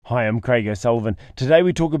Hi, I'm Craig O'Sullivan. Today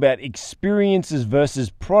we talk about experiences versus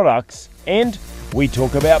products, and we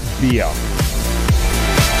talk about beer.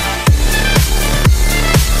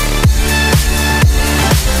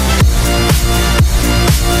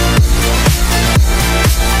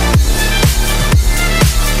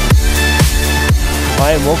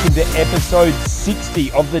 Hi and welcome to episode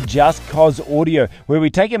 60 of the Just Cause Audio, where we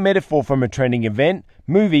take a metaphor from a trending event,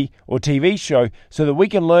 movie or TV show so that we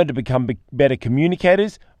can learn to become better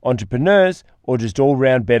communicators, entrepreneurs, or just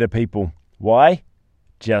all-round better people. Why?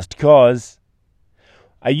 Just cause.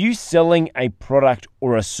 Are you selling a product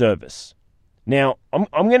or a service? Now,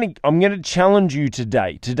 I'm going to challenge you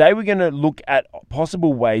today. Today we're going to look at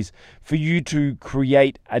possible ways for you to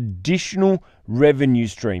create additional revenue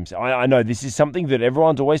streams. I know this is something that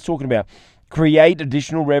everyone's always talking about. Create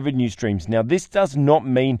additional revenue streams. Now, this does not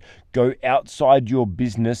mean go outside your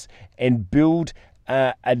business and build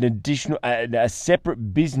a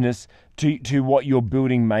separate business to what you're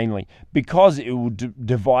building mainly, because it will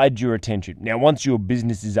divide your attention. Now, once your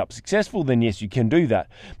business is successful, then yes, you can do that.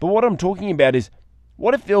 But what I'm talking about is,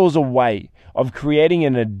 what if there was a way of creating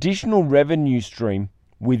an additional revenue stream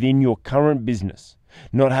within your current business?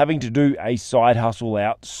 Not having to do a side hustle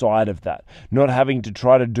outside of that. Not having to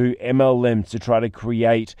try to do MLMs to try to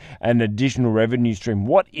create an additional revenue stream.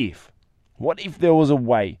 What if there was a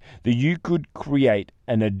way that you could create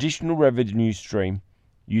an additional revenue stream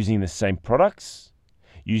using the same products,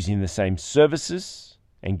 using the same services,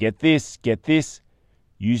 and get this,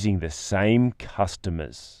 using the same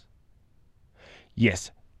customers?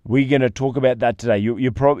 Yes, we're going to talk about that today.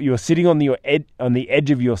 You're sitting on the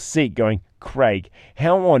edge of your seat going, Craig,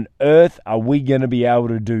 how on earth are we going to be able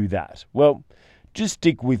to do that? Well, just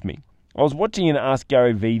stick with me. I was watching an Ask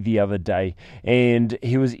Gary Vee the other day, and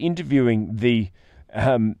he was interviewing this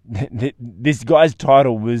guy's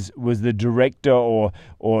title was the director or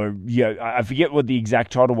I forget what the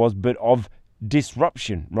exact title was, but of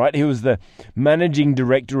Disruption, right? He was the managing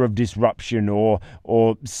director of Disruption or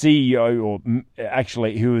CEO, or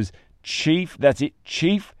actually he was chief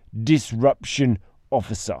disruption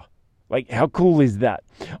officer. Like, how cool is that?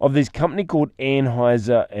 Of this company called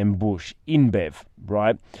Anheiser-Busch, InBev,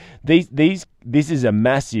 right? This is a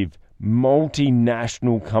massive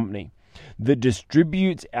multinational company that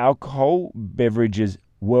distributes alcohol beverages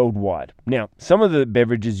worldwide. Now, some of the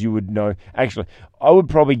beverages you would know, actually, I would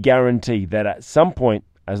probably guarantee that at some point,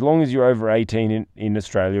 as long as you're over 18 in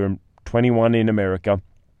Australia and 21 in America,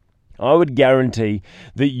 I would guarantee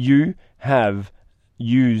that you have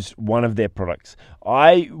used one of their products.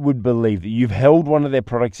 I would believe that you've held one of their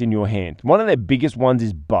products in your hand. One of their biggest ones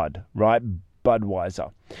is Bud, right?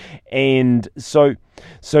 Budweiser. And so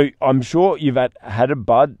I'm sure you've had a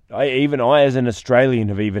Bud. Even I, as an Australian,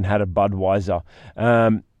 have even had a Budweiser.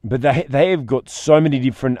 But they have got so many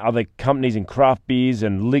different other companies and craft beers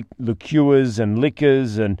and liqueurs and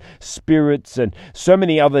liquors and spirits and so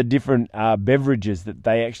many other different beverages that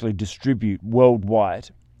they actually distribute worldwide.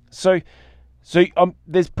 So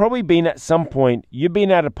there's probably been at some point, you've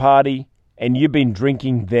been at a party and you've been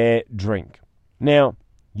drinking their drink. Now,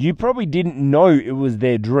 you probably didn't know it was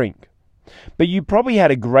their drink, but you probably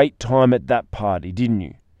had a great time at that party, didn't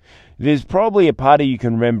you? There's probably a party you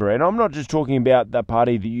can remember, and I'm not just talking about that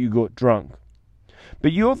party that you got drunk,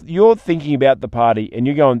 but you're thinking about the party and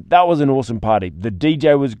you're going, that was an awesome party. The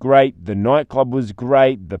DJ was great, the nightclub was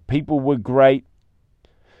great, the people were great.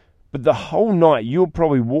 But the whole night, you were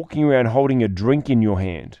probably walking around holding a drink in your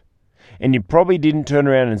hand. And you probably didn't turn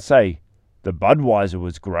around and say, the Budweiser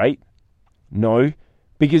was great. No,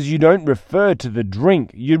 because you don't refer to the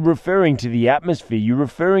drink. You're referring to the atmosphere. You're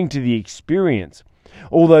referring to the experience.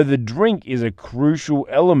 Although the drink is a crucial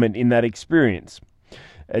element in that experience.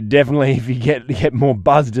 Definitely if you get more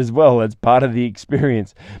buzzed as well, that's part of the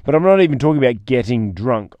experience. But I'm not even talking about getting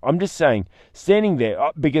drunk. I'm just saying, standing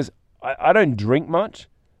there, because I don't drink much.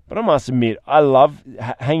 But I must admit, I love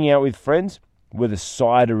hanging out with friends with a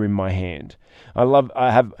cider in my hand.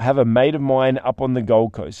 I have a mate of mine up on the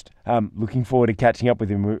Gold Coast. Looking forward to catching up with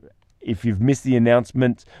him. If you've missed the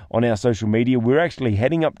announcement on our social media, we're actually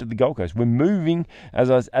heading up to the Gold Coast. We're moving,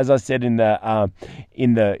 as I said in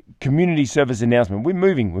the community service announcement. We're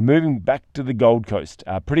moving back to the Gold Coast.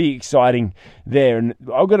 Pretty exciting there. And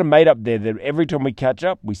I've got a mate up there that every time we catch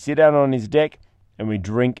up, we sit out on his deck and we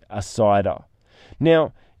drink a cider.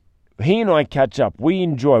 Now, he and I catch up, we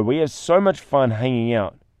have so much fun hanging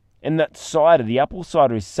out. And that cider, the apple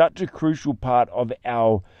cider, is such a crucial part of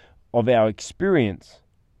our experience.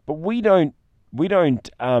 But we don't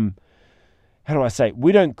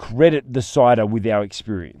credit the cider with our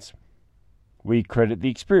experience. We credit the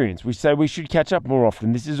experience. We say we should catch up more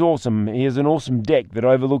often. This is awesome. He has an awesome deck that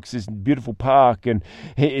overlooks this beautiful park, and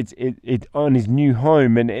it's on his new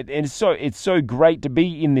home, and it's so great to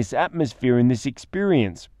be in this atmosphere, in this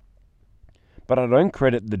experience. But I don't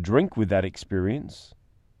credit the drink with that experience.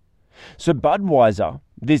 So Budweiser,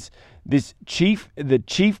 the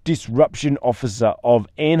chief disruption officer of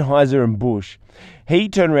Anheiser-Busch, he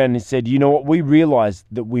turned around and said, you know what, we realize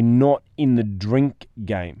that we're not in the drink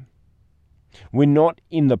game. We're not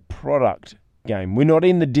in the product game. We're not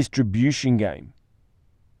in the distribution game.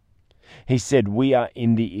 He said, we are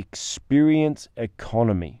in the experience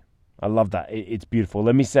economy. I love that. It's beautiful.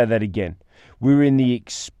 Let me say that again. We're in the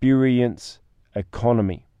experience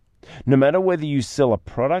economy. No matter whether you sell a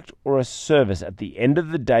product or a service, at the end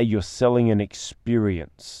of the day, you're selling an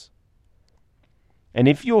experience. And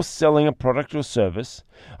if you're selling a product or service,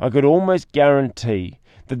 I could almost guarantee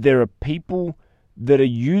that there are people that are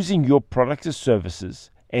using your products or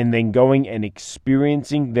services and then going and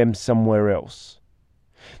experiencing them somewhere else.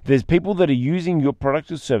 There's people that are using your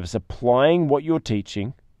product or service, applying what you're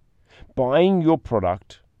teaching, buying your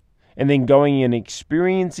product, and then going and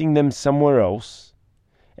experiencing them somewhere else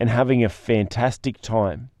and having a fantastic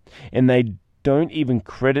time. And they don't even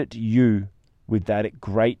credit you with that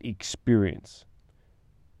great experience.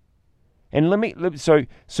 And so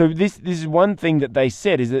this is one thing that they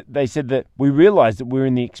said, is that they said that we realize that we're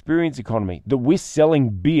in the experience economy, that we're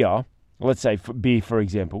selling beer, let's say beer for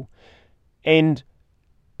example, and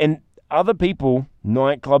other people,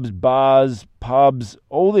 nightclubs, bars, pubs,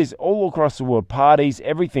 all across the world, parties,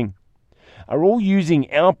 everything, are all using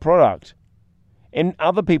our product, and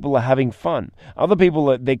other people are having fun. Other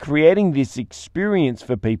people they're creating this experience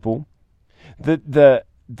for people that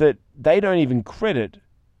they don't even credit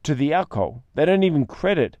to the alcohol. They don't even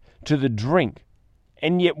credit to the drink.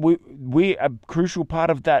 And yet we're a crucial part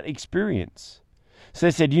of that experience. So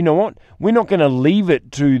they said, you know what? We're not going to leave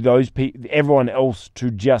it to everyone else to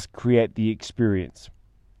just create the experience.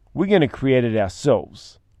 We're going to create it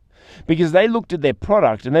ourselves. Because they looked at their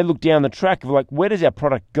product and they looked down the track of like, where does our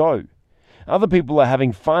product go? Other people are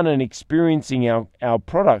having fun and experiencing our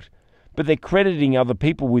product, but they're crediting other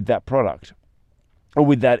people with that product or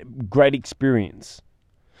with that great experience.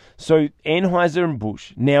 So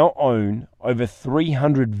Anheuser-Busch now own over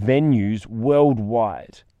 300 venues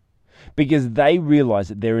worldwide because they realize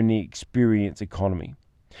that they're in the experience economy.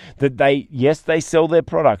 That they sell their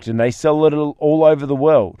product and they sell it all over the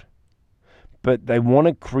world, but they want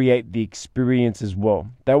to create the experience as well.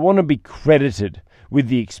 They want to be credited with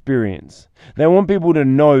the experience. They want people to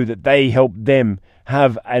know that they helped them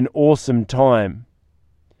have an awesome time.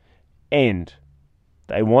 And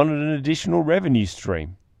they wanted an additional revenue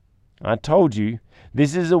stream. I told you,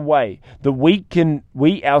 this is a way that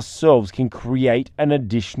we ourselves can create an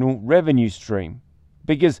additional revenue stream.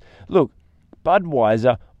 Because, look,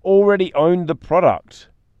 Budweiser already owned the product.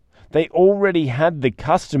 They already had the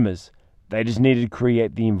customers. They just needed to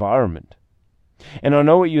create the environment. And I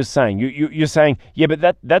know what you're saying. You're saying, yeah,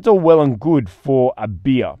 but that's all well and good for a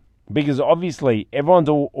beer. Because obviously, everyone's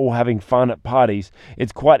all having fun at parties.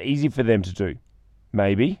 It's quite easy for them to do.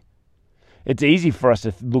 Maybe. It's easy for us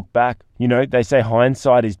to look back. You know, they say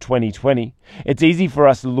hindsight is 20/20. It's easy for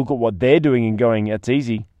us to look at what they're doing and going, that's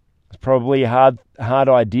easy. It's probably a hard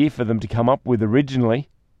idea for them to come up with originally.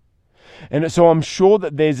 And so I'm sure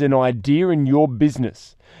that there's an idea in your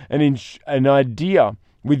business, an idea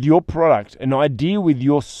with your product, an idea with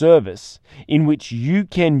your service in which you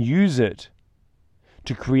can use it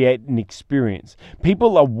to create an experience.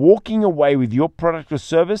 People are walking away with your product or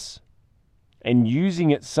service and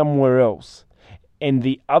using it somewhere else. And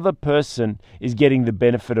the other person is getting the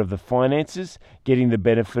benefit of the finances, getting the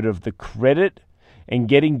benefit of the credit, and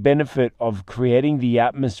getting benefit of creating the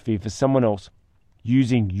atmosphere for someone else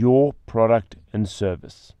using your product and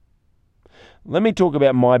service. Let me talk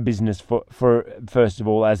about my business for first of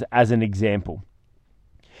all as an example.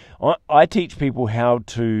 I teach people how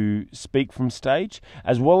to speak from stage,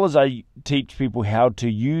 as well as I teach people how to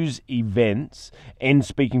use events and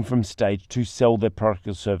speaking from stage to sell their product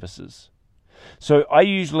or services. So I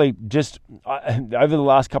usually over the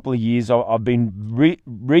last couple of years, I've been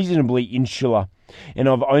reasonably insular, and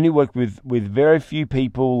I've only worked with very few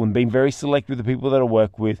people and been very select with the people that I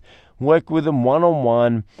work with them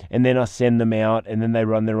one-on-one, and then I send them out, and then they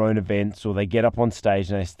run their own events, or they get up on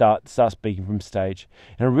stage and they start speaking from stage.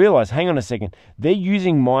 And I realize, hang on a second, they're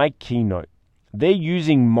using my keynote. They're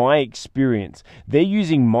using my experience. They're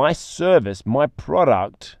using my service, my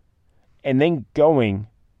product, and then going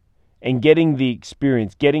and getting the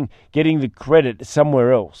experience, getting the credit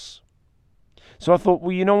somewhere else. So I thought,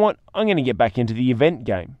 well, you know what? I'm going to get back into the event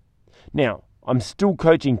game. Now, I'm still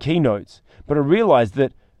coaching keynotes, but I realized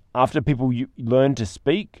that after people learn to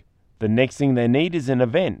speak, the next thing they need is an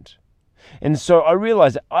event. And so I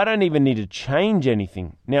realized that I don't even need to change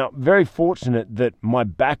anything. Now, very fortunate that my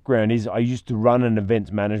background is I used to run an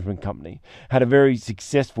events management company, had a very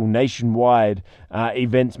successful nationwide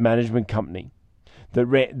events management company that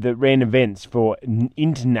ran events for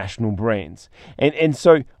international brands. And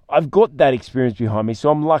so I've got that experience behind me,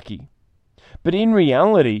 so I'm lucky. But in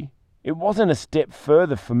reality, it wasn't a step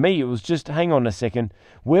further for me. It was just, hang on a second,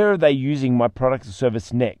 where are they using my product or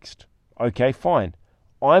service next? Okay, fine.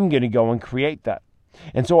 I'm going to go and create that.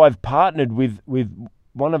 And so I've partnered with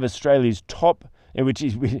one of Australia's top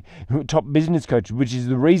business coaches, which is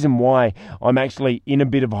the reason why I'm actually in a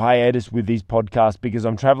bit of hiatus with these podcasts, because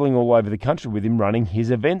I'm traveling all over the country with him, running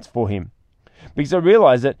his events for him. Because I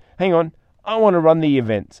realized that, hang on, I want to run the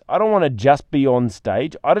events. I don't want to just be on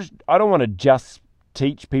stage. I don't want to just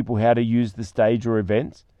teach people how to use the stage or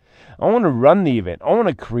events. I want to run the event. I want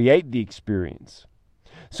to create the experience.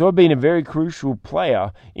 So I've been a very crucial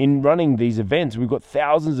player in running these events. We've got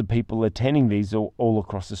thousands of people attending these all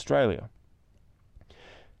across Australia.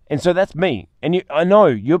 And so that's me. And I know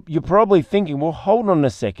you're probably thinking, well, hold on a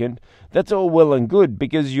second. That's all well and good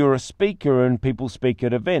because you're a speaker and people speak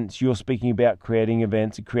at events. You're speaking about creating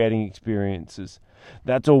events and creating experiences.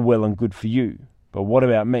 That's all well and good for you. But what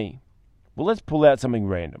about me? Well, let's pull out something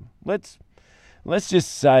random. Let's just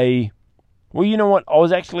say, well, you know what? I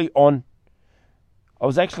was actually on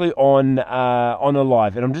a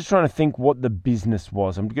live, and I'm just trying to think what the business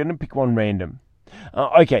was. I'm going to pick one random.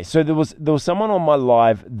 Okay, so there was someone on my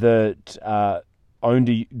live that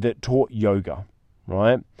that taught yoga,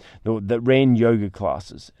 right? That ran yoga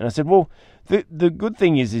classes, and I said, well, the good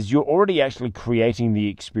thing is you're already actually creating the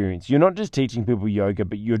experience. You're not just teaching people yoga,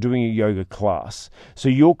 but you're doing a yoga class, so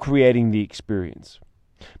you're creating the experience.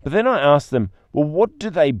 But then I asked them, well, what do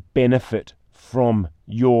they benefit from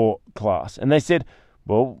your class? And they said,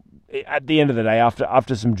 well, at the end of the day,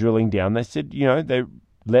 after some drilling down, they said, they're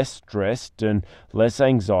less stressed and less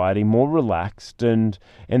anxiety, more relaxed, and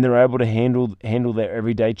they're able to handle their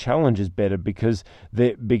everyday challenges better because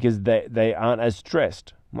they aren't as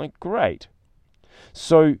stressed. I'm like, great.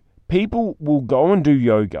 So people will go and do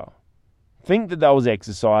yoga, think that was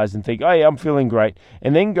exercise, and think, oh yeah, I'm feeling great,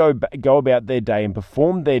 and then go about their day and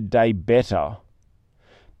perform their day better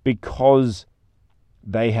because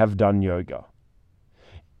they have done yoga.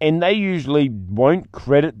 And they usually won't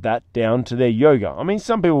credit that down to their yoga. I mean,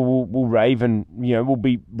 some people will rave and, will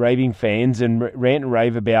be raving fans and rant and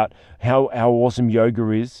rave about how awesome yoga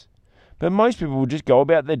is. But most people will just go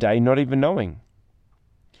about their day not even knowing.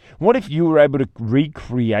 What if you were able to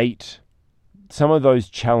recreate some of those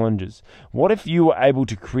challenges? What if you were able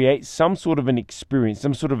to create some sort of an experience,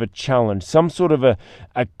 some sort of a challenge, some sort of a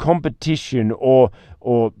competition or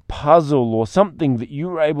puzzle or something that you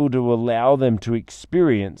were able to allow them to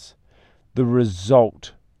experience the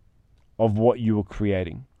result of what you were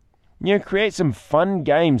creating? Create some fun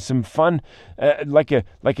games, some fun, like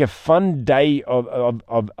a fun day of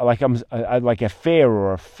like a fair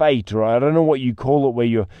or a fete, or I don't know what you call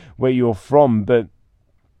it where you're from, but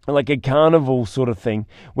like a carnival sort of thing,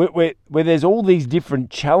 where there's all these different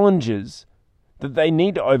challenges that they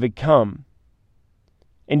need to overcome.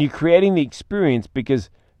 And you're creating the experience because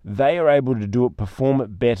they are able to do it, perform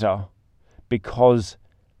it better, because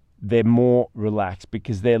they're more relaxed,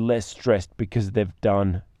 because they're less stressed, because they've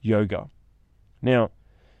done yoga. Now,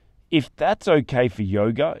 if that's okay for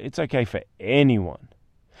yoga, it's okay for anyone.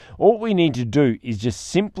 All we need to do is just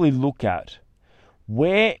simply look at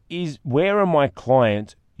where are my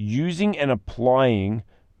clients using and applying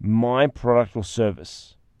my product or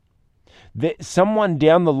service. That someone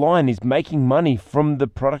down the line is making money from the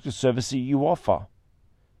product or service that you offer.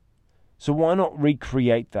 So why not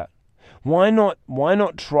recreate that? Why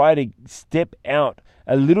not try to step out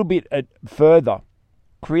a little bit further,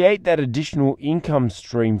 create that additional income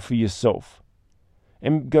stream for yourself,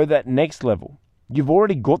 and go that next level? You've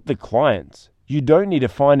already got the clients. You don't need to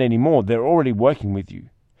find any more. They're already working with you.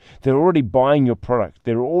 They're already buying your product.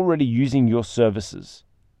 They're already using your services.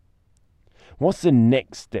 What's the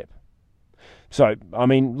next step? So, I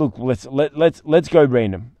mean, look, let's go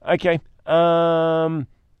random. Okay,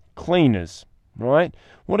 cleaners, right?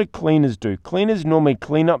 What do cleaners do? Cleaners normally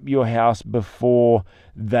clean up your house before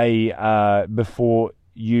before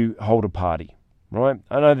you hold a party, right?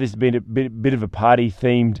 I know this has been a bit of a party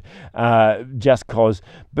themed just cause,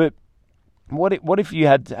 but what if you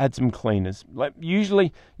had some cleaners? Like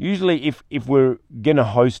usually if we're gonna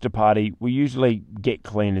host a party, we usually get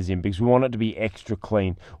cleaners in because we want it to be extra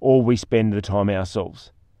clean, or we spend the time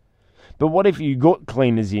ourselves. But what if you got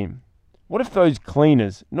cleaners in? What if those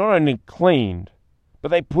cleaners not only cleaned,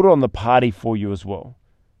 but they put on the party for you as well?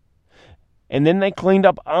 And then they cleaned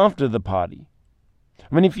up after the party.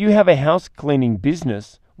 I mean, if you have a house cleaning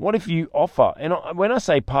business, what if you offer, and when I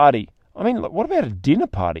say party, I mean, what about a dinner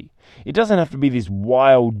party? It doesn't have to be this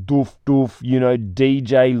wild doof,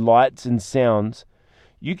 DJ lights and sounds.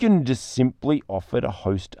 You can just simply offer to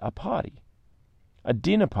host a party, a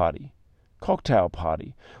dinner party, cocktail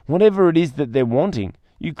party, whatever it is that they're wanting.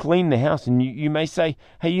 You clean the house and you may say,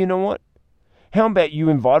 hey, you know what? How about you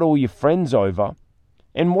invite all your friends over?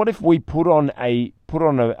 And what if we put on a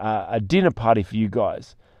dinner party for you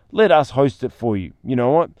guys? Let us host it for you. You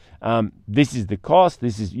know what? This is the cost.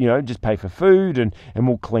 This is, just pay for food and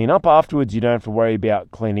we'll clean up afterwards. You don't have to worry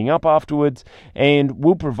about cleaning up afterwards. And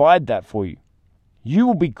we'll provide that for you. You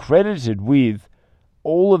will be credited with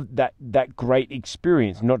all of that great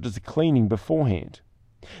experience, not just the cleaning beforehand.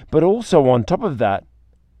 But also on top of that,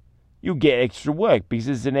 you'll get extra work because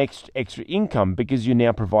there's an extra income because you're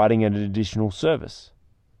now providing an additional service.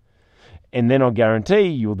 And then I'll guarantee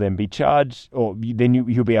you'll then be charged, or then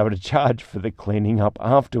you'll be able to charge for the cleaning up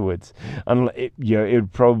afterwards. It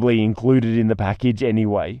would probably include it in the package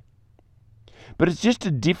anyway. But it's just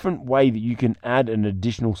a different way that you can add an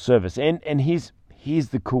additional service. And here's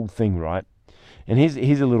the cool thing, right? And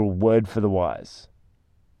here's a little word for the wise.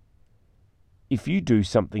 If you do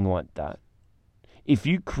something like that, if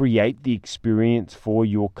you create the experience for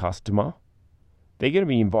your customer, they're going to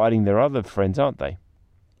be inviting their other friends, aren't they?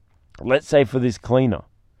 Let's say for this cleaner,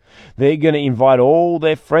 they're going to invite all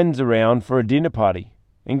their friends around for a dinner party.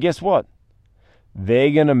 And guess what?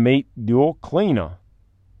 They're going to meet your cleaner.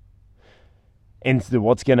 And so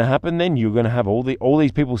what's going to happen then? You're going to have all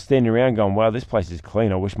these people standing around going, wow, this place is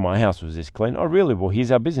clean. I wish my house was this clean. Oh, really? Well,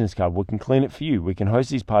 here's our business card. We can clean it for you. We can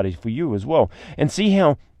host these parties for you as well. And see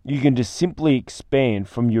how you can just simply expand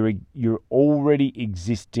from your already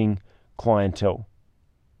existing clientele.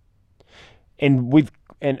 And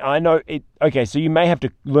I know it. Okay, so you may have to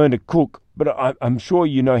learn to cook, but I'm sure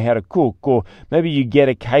you know how to cook, or maybe you get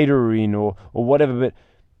a caterer in, or whatever. But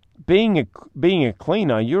being a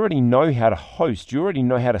cleaner, you already know how to host. You already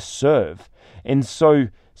know how to serve, and so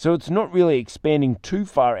it's not really expanding too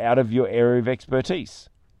far out of your area of expertise.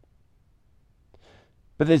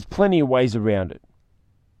 But there's plenty of ways around it.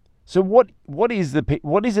 So what is it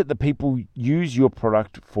that people use your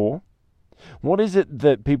product for? What is it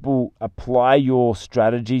that people apply your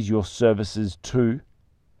strategies, your services to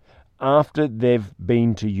after they've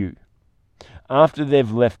been to you, after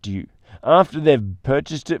they've left you, after they've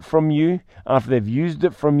purchased it from you, after they've used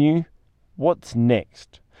it from you? What's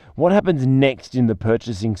next? What happens next in the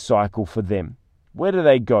purchasing cycle for them? Where do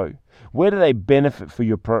they go? Where do they benefit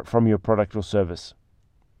from your product or service?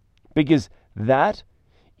 Because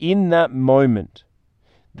in that moment,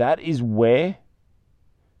 that is where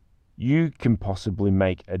you can possibly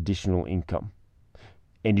make additional income.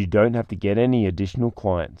 And you don't have to get any additional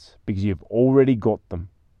clients because you've already got them.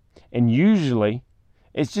 And usually,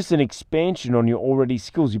 it's just an expansion on your already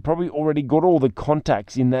skills. You probably already got all the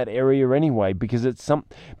contacts in that area anyway because it's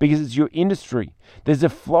your industry. There's a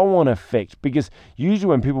flow-on effect because usually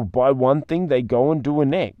when people buy one thing, they go and do a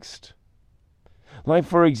next. Like,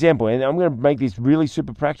 for example, and I'm going to make this really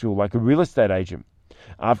super practical, like a real estate agent.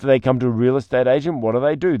 After they come to a real estate agent, what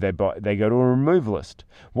do? They go to a removalist.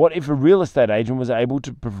 What if a real estate agent was able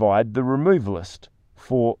to provide the removalist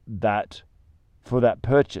for that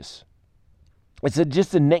purchase? It's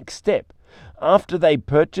just a next step. After they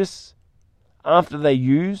purchase, after they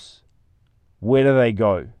use, where do they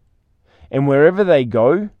go? And wherever they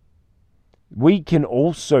go, we can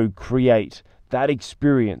also create that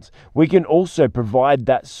experience. We can also provide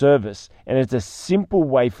that service, and it's a simple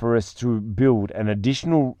way for us to build an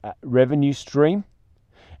additional revenue stream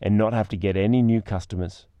and not have to get any new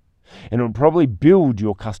customers. And it'll probably build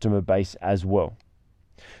your customer base as well.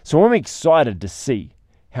 So I'm excited to see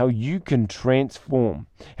how you can transform,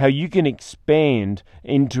 how you can expand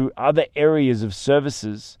into other areas of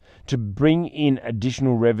services to bring in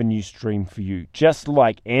additional revenue stream for you. Just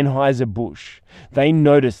like Anheiser-Busch, they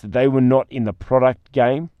noticed that they were not in the product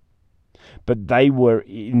game, but they were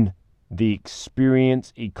in the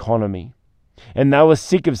experience economy. And they were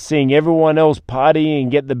sick of seeing everyone else partying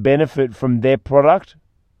and get the benefit from their product,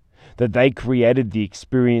 that they created the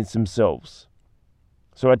experience themselves.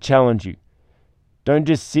 So I challenge you, don't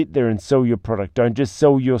just sit there and sell your product. Don't just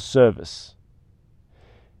sell your service.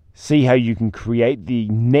 See how you can create the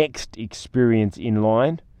next experience in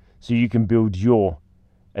line so you can build your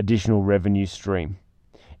additional revenue stream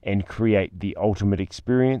and create the ultimate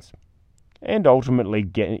experience and ultimately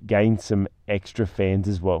gain some extra fans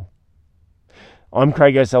as well. I'm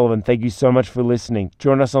Craig O'Sullivan. Thank you so much for listening.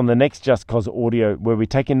 Join us on the next Just Cause Audio, where we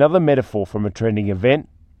take another metaphor from a trending event,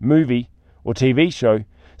 movie, or TV show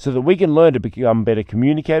so that we can learn to become better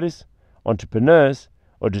communicators, entrepreneurs,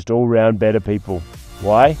 or just all-round better people.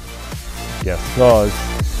 Why? Just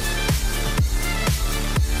cause.